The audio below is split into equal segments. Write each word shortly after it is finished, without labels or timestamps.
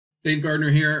Dave Gardner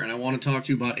here, and I want to talk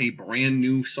to you about a brand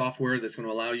new software that's going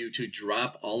to allow you to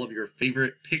drop all of your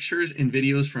favorite pictures and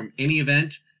videos from any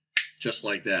event just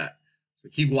like that. So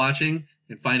keep watching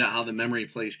and find out how the memory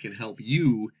place can help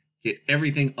you get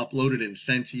everything uploaded and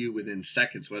sent to you within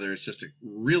seconds, whether it's just a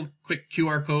real quick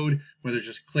QR code, whether it's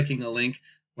just clicking a link,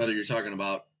 whether you're talking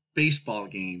about baseball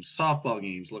games, softball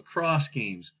games, lacrosse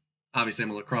games. Obviously, I'm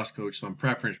a lacrosse coach, so I'm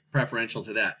preferential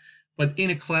to that. But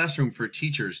in a classroom for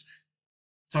teachers,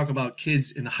 talk about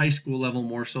kids in the high school level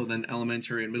more so than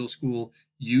elementary and middle school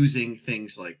using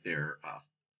things like their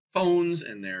phones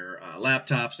and their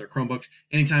laptops, their Chromebooks.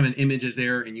 Anytime an image is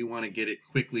there and you want to get it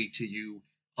quickly to you,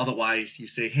 otherwise you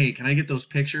say, hey, can I get those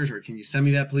pictures or can you send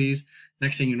me that please?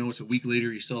 Next thing you know, it's a week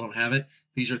later, you still don't have it.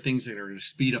 These are things that are going to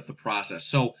speed up the process.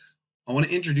 So I want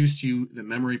to introduce to you the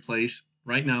memory place.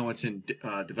 Right now it's in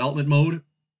development mode.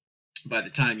 By the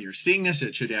time you're seeing this,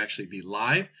 it should actually be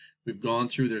live. We've gone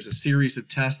through, there's a series of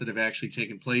tests that have actually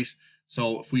taken place.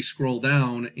 So if we scroll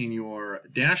down in your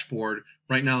dashboard,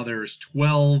 right now there's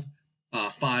 12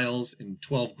 files and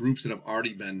 12 groups that have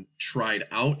already been tried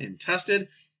out and tested.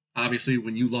 Obviously,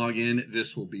 when you log in,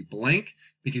 this will be blank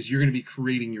because you're going to be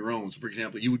creating your own. So for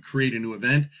example, you would create a new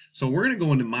event. So we're going to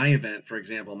go into my event, for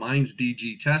example. Mine's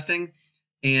DG testing.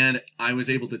 And I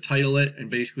was able to title it and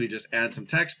basically just add some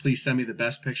text. Please send me the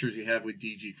best pictures you have with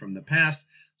DG from the past.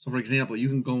 So for example, you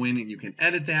can go in and you can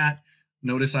edit that.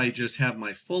 Notice I just have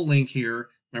my full link here,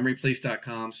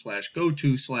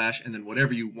 memoryplace.com/go-to/ and then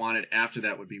whatever you wanted after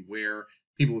that would be where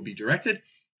people would be directed.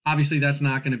 Obviously, that's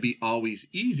not going to be always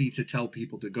easy to tell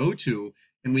people to go to.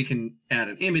 And we can add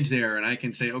an image there and I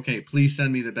can say, okay, please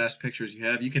send me the best pictures you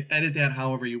have. You can edit that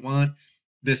however you want.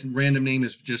 This random name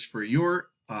is just for your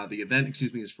the event,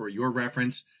 is for your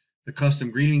reference. The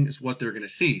custom greeting is what they're going to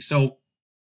see. So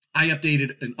I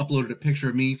updated and uploaded a picture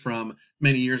of me from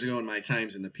many years ago in my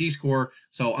times in the Peace Corps.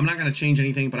 So I'm not going to change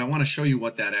anything, but I want to show you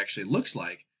what that actually looks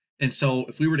like. And so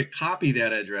if we were to copy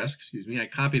that address, I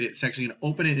copied it. It's actually going to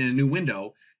open it in a new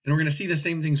window, and we're going to see the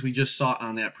same things we just saw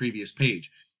on that previous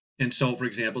page. And so, for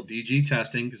example, DG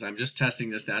testing, because I'm just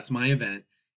testing this, that's my event.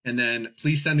 And then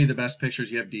please send me the best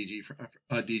pictures you have DG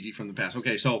from the past.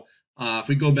 Okay, so if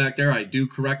we go back there, I do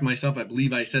correct myself. I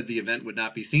believe I said the event would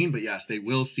not be seen, but yes, they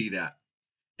will see that.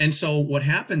 And so what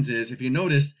happens is, if you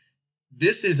notice,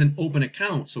 this is an open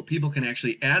account, so people can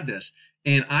actually add this.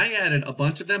 And I added a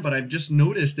bunch of them, but I've just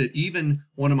noticed that even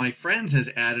one of my friends has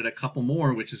added a couple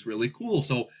more, which is really cool.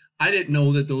 So I didn't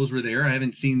know that those were there. I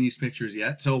haven't seen these pictures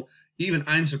yet. So even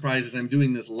I'm surprised as I'm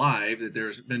doing this live that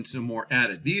there's been some more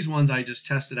added. These ones I just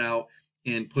tested out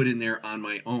and put in there on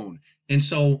my own. And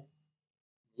so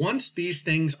once these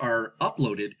things are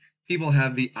uploaded, people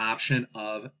have the option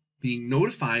of being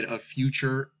notified of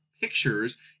future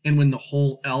pictures and when the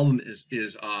whole album is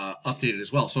updated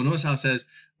as well. So notice how it says,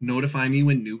 notify me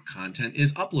when new content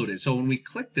is uploaded. So when we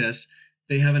click this,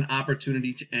 they have an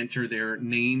opportunity to enter their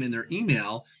name and their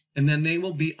email, and then they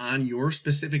will be on your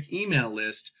specific email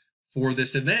list for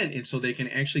this event. And so they can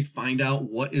actually find out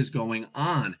what is going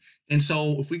on. And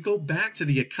so if we go back to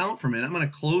the account for a minute, I'm going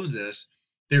to close this.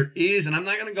 There is, and I'm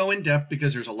not going to go in depth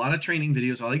because there's a lot of training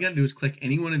videos. All you got to do is click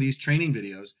any one of these training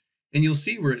videos and you'll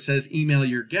see where it says email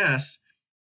your guests.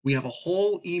 We have a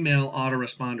whole email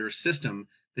autoresponder system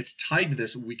that's tied to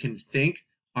this. We can thank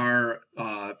our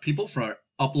people for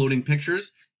uploading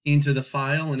pictures into the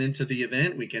file and into the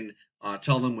event. We can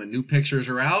tell them when new pictures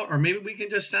are out, or maybe we can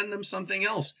just send them something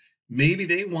else. Maybe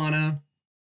they want to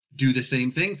do the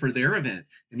same thing for their event,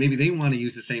 and maybe they want to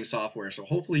use the same software. So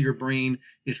hopefully your brain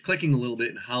is clicking a little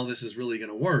bit in how this is really going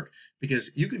to work,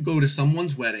 because you could go to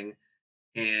someone's wedding,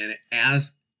 and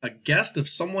as a guest of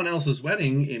someone else's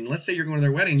wedding, and let's say you're going to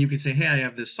their wedding, you could say, hey, I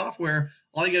have this software.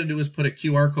 All you got to do is put a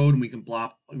QR code and we can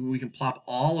plop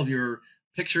all of your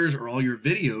pictures or all your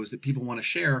videos that people want to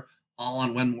share all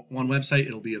on one website.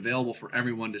 It'll be available for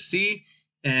everyone to see,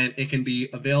 and it can be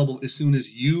available as soon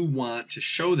as you want to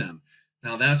show them.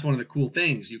 Now, that's one of the cool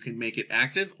things. You can make it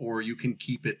active or you can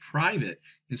keep it private.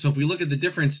 And so if we look at the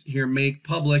difference here, make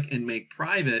public and make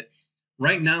private,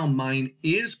 right now mine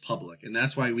is public, and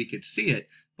that's why we could see it.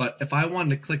 But if I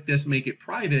wanted to click this, make it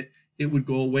private, it would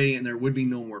go away and there would be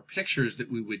no more pictures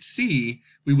that we would see.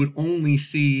 We would only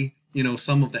see,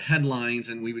 some of the headlines,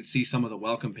 and we would see some of the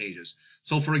welcome pages.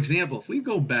 So for example, if we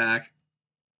go back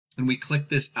and we click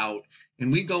this out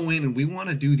and we go in and we want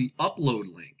to do the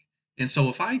upload link. And so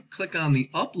if I click on the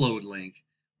upload link,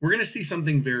 we're going to see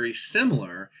something very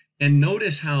similar. And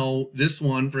notice how this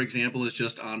one, for example, is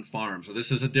just on farm. So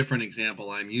this is a different example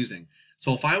I'm using.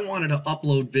 So if I wanted to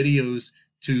upload videos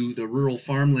to the rural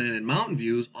farmland and mountain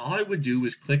views, all I would do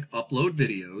is click upload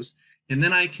videos, and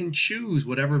then I can choose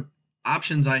whatever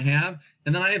options I have,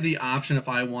 and then I have the option if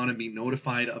I want to be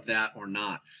notified of that or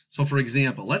not. So for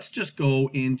example, let's just go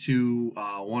into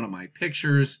one of my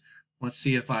pictures. Let's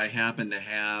see if I happen to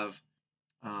have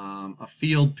a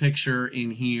field picture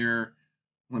in here.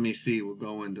 Let me see, we'll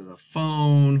go into the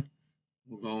phone.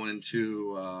 We'll go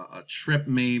into a trip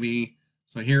maybe.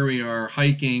 So here we are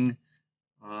hiking.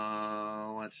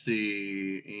 Let's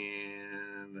see,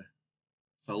 and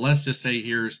so let's just say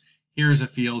here's a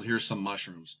field, here's some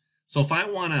mushrooms. So if I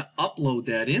want to upload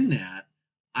that in that,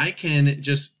 I can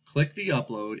just click the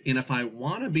upload, and if I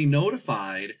want to be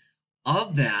notified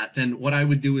of that, then what I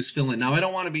would do is fill in. Now I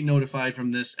don't want to be notified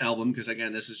from this album because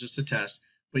again, this is just a test,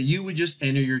 but you would just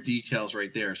enter your details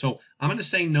right there. So I'm going to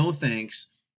say no thanks,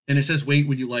 and it says, wait,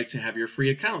 would you like to have your free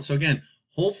account? So again,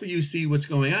 hopefully you see what's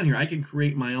going on here. I can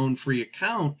create my own free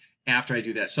account after I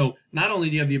do that. So not only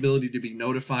do you have the ability to be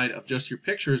notified of just your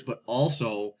pictures, but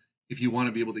also if you want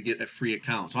to be able to get a free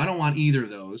account. So I don't want either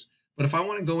of those, but if I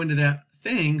want to go into that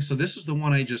thing, so this is the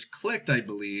one I just clicked, I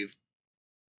believe.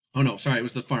 Oh no, sorry, it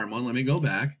was the farm one. Let me go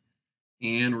back,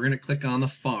 and we're going to click on the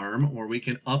farm where we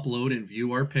can upload and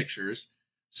view our pictures.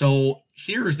 So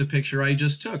here's the picture I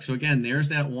just took. So again, there's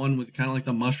that one with kind of like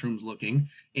the mushrooms looking,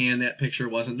 and that picture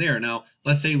wasn't there. Now,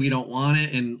 let's say we don't want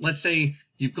it, and let's say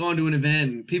you've gone to an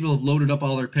event and people have loaded up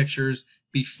all their pictures.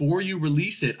 Before you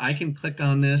release it, I can click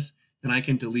on this and I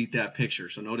can delete that picture.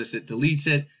 So notice it deletes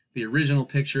it. The original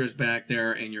picture is back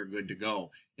there and you're good to go.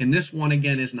 And this one,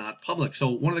 again, is not public. So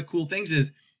one of the cool things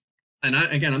is, and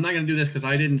again, I'm not going to do this because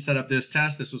I didn't set up this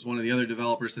test. This was one of the other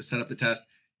developers that set up the test.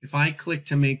 If I click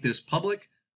to make this public,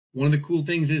 one of the cool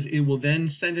things is it will then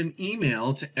send an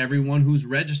email to everyone who's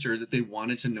registered that they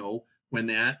wanted to know when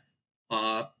that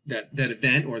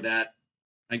event, or that,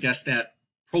 I guess, that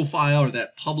profile or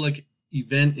that public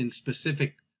event in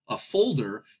specific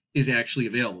folder is actually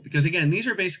available. Because again, these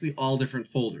are basically all different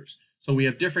folders. So we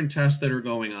have different tests that are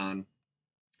going on.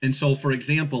 And so for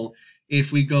example,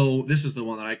 if we go, this is the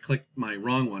one that I clicked my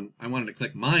wrong one. I wanted to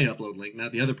click my upload link,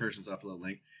 not the other person's upload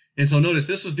link. And so notice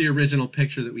this was the original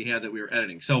picture that we had that we were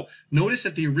editing. So notice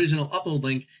that the original upload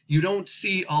link, you don't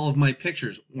see all of my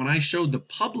pictures. When I showed the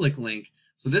public link,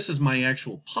 so this is my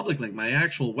actual public link, my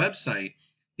actual website.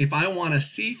 If I want to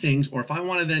see things, or if I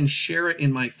want to then share it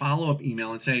in my follow-up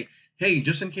email and say, hey,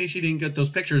 just in case you didn't get those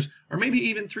pictures, or maybe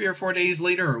even 3 or 4 days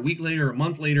later, or a week later, or a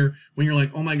month later, when you're like,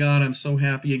 oh my God, I'm so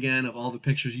happy again of all the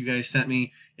pictures you guys sent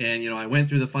me. And, I went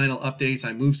through the final updates,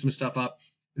 I moved some stuff up.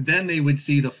 Then they would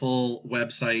see the full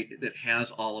website that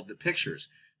has all of the pictures.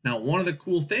 Now, one of the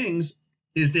cool things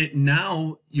is that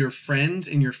now your friends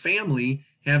and your family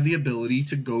have the ability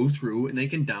to go through and they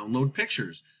can download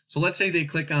pictures. So let's say they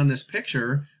click on this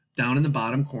picture. Down in the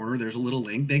bottom corner, there's a little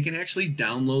link. They can actually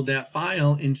download that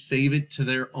file and save it to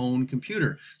their own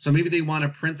computer. So maybe they want to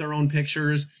print their own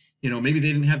pictures. Maybe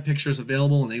they didn't have pictures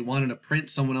available and they wanted to print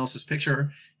someone else's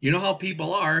picture. You know how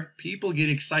people are. People get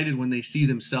excited when they see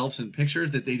themselves in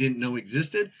pictures that they didn't know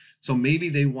existed. So maybe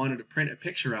they wanted to print a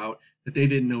picture out that they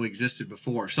didn't know existed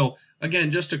before. So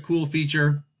again, just a cool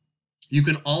feature. You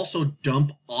can also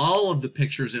dump all of the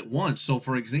pictures at once. So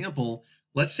for example,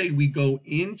 let's say we go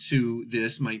into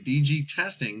this, my DG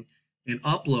testing, and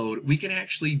upload. We can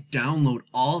actually download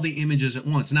all the images at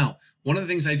once. Now, one of the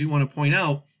things I do want to point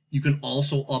out, you can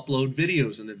also upload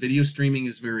videos, and the video streaming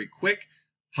is very quick.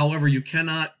 However, you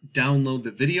cannot download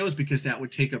the videos because that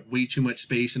would take up way too much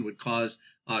space and would cause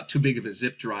too big of a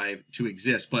zip drive to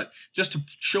exist. But just to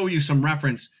show you some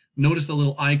reference, notice the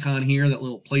little icon here, that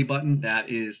little play button. That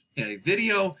is a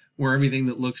video where everything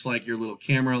that looks like your little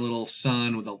camera, little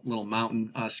sun with a little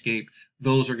mountain scape,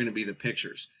 those are going to be the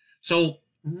pictures. So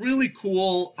really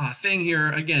cool thing here.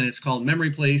 Again, it's called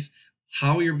memoryplace.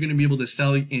 How you're going to be able to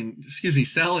sell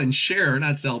and share,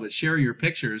 not sell, but share your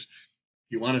pictures.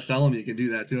 If you want to sell them, you can do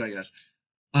that too, I guess.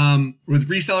 With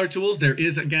reseller tools, there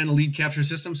is, again, a lead capture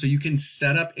system. So you can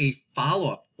set up a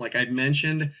follow-up. Like I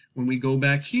mentioned, when we go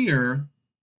back here,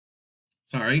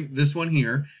 sorry, this one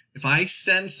here, if I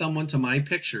send someone to my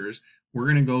pictures, we're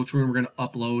going to go through and we're going to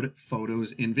upload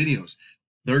photos and videos.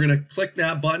 They're going to click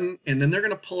that button and then they're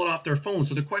going to pull it off their phone.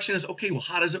 So the question is, okay, well,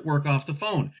 how does it work off the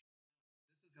phone?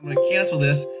 I'm going to cancel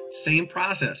this. Same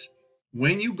process.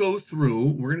 When you go through,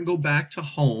 we're going to go back to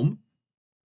home.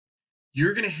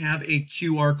 You're going to have a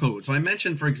QR code. So I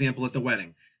mentioned, for example, at the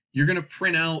wedding, you're going to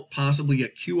print out possibly a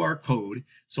QR code.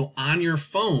 So on your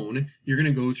phone, you're going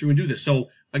to go through and do this. So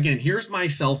again, here's my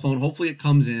cell phone. Hopefully it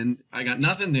comes in. I got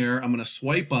nothing there. I'm going to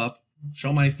swipe up,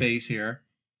 show my face here.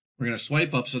 We're going to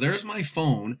swipe up. So there's my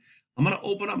phone. I'm going to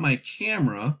open up my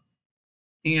camera.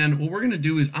 And what we're going to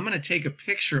do is I'm going to take a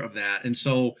picture of that. And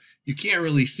so you can't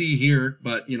really see here,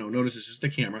 but notice it's just the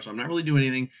camera. So I'm not really doing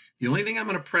anything. The only thing I'm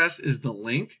going to press is the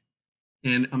link,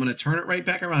 and I'm going to turn it right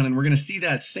back around, and we're going to see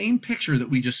that same picture that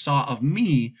we just saw of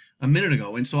me a minute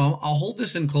ago. And so I'll hold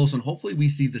this in close, and hopefully we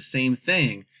see the same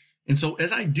thing. And so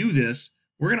as I do this,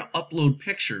 we're going to upload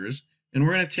pictures, and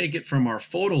we're going to take it from our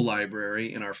photo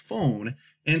library in our phone.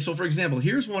 And so, for example,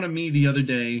 here's one of me the other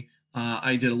day.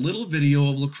 I did a little video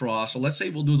of lacrosse. So let's say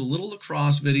we'll do the little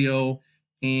lacrosse video,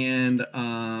 and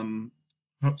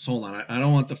so hold on. I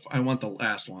want the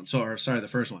last one. So, sorry, the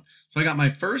first one. So I got my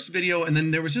first video, and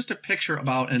then there was just a picture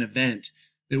about an event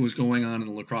that was going on in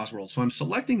the lacrosse world. So I'm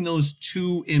selecting those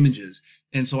two images,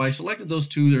 and so I selected those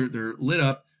two. They're lit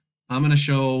up. I'm going to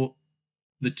show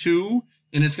the two,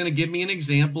 and it's going to give me an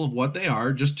example of what they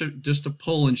are, just to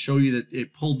pull and show you that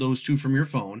it pulled those two from your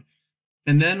phone.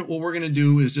 And then what we're going to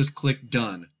do is just click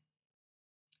done.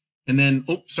 And then,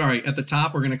 at the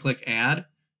top, we're going to click add.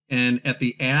 And at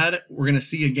the add, we're going to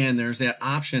see again, there's that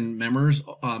option,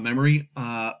 memory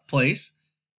place.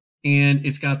 And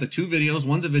it's got the two videos.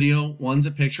 One's a video, one's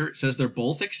a picture. It says they're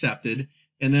both accepted.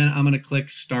 And then I'm going to click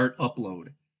start upload.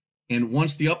 And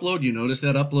once the upload, you notice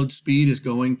that upload speed is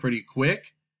going pretty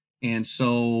quick. And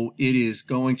so it is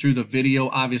going through the video.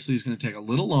 Obviously, it's going to take a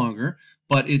little longer,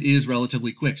 but it is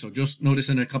relatively quick. So just notice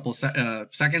in a couple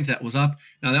seconds that was up.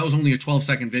 Now that was only a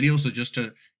 12-second video. So just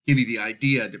to give you the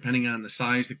idea, depending on the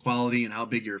size, the quality, and how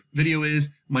big your video is,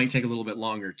 might take a little bit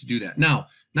longer to do that. Now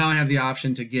I have the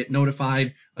option to get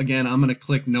notified. Again, I'm going to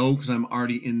click no because I'm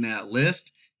already in that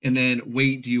list. And then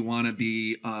wait, do you want to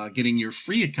be getting your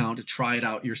free account to try it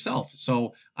out yourself?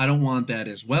 So I don't want that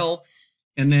as well.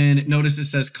 And then notice it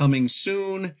says coming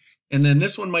soon. And then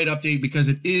this one might update because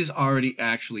it is already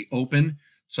actually open.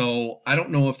 So I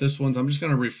don't know if this one's, I'm just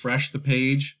going to refresh the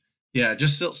page. Yeah, it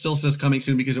just still says coming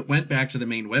soon because it went back to the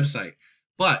main website.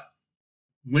 But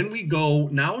when we go,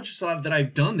 now just that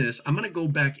I've done this, I'm going to go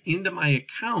back into my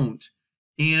account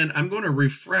and I'm going to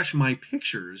refresh my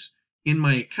pictures in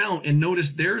my account, and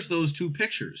notice there's those two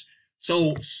pictures.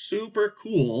 So super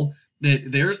cool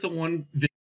that there's the one video.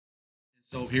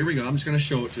 So here we go. I'm just going to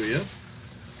show it to you.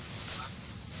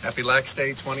 Happy Lax Day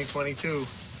 2022.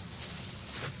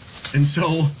 And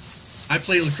so I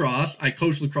play lacrosse. I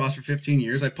coached lacrosse for 15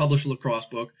 years. I published a lacrosse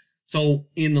book. So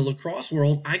in the lacrosse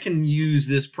world, I can use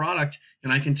this product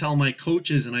and I can tell my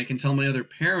coaches and I can tell my other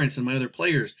parents and my other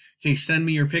players, okay, send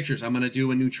me your pictures. I'm going to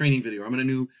do a new training video. I'm going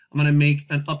to make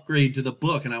an upgrade to the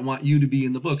book and I want you to be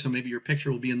in the book. So maybe your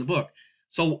picture will be in the book.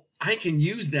 So I can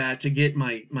use that to get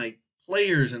my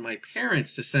players and my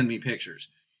parents to send me pictures.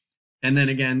 And then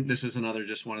again, this is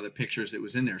just one of the pictures that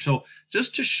was in there. So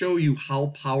just to show you how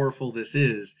powerful this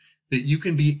is, that you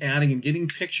can be adding and getting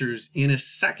pictures in a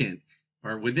second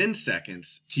or within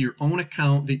seconds to your own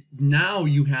account that now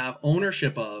you have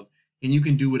ownership of, and you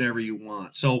can do whatever you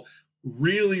want. So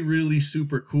really, really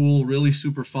super cool, really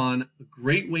super fun. A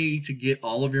great way to get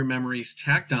all of your memories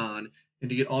tacked on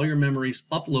and to get all your memories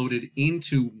uploaded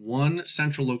into one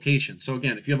central location. So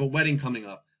again, if you have a wedding coming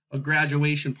up, a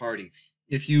graduation party,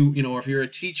 if if you're a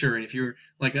teacher and if you're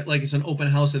like it's an open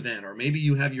house event, or maybe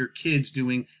you have your kids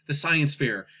doing the science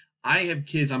fair. I have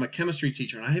kids, I'm a chemistry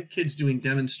teacher, and I have kids doing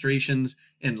demonstrations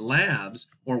in labs,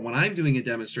 or when I'm doing a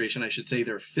demonstration, I should say,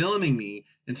 they're filming me.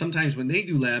 And sometimes when they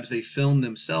do labs, they film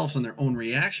themselves and their own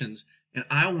reactions. And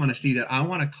I want to see that. I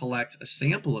want to collect a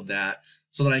sample of that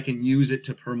so that I can use it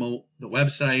to promote the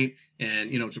website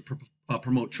and, to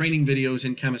promote training videos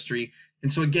in chemistry.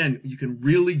 And so again, you can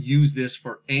really use this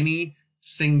for any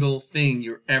single thing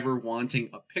you're ever wanting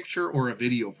a picture or a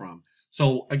video from.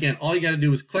 So again, all you got to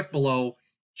do is click below,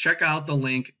 check out the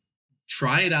link,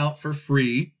 try it out for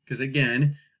free. Because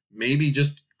again, maybe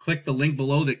just click the link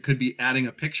below that could be adding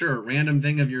a picture, a random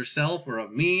thing of yourself or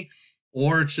of me,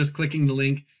 or it's just clicking the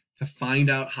link to find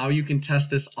out how you can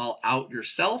test this all out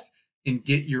yourself and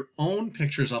get your own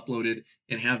pictures uploaded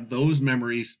and have those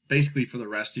memories basically for the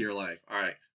rest of your life. All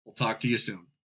right, we'll talk to you soon.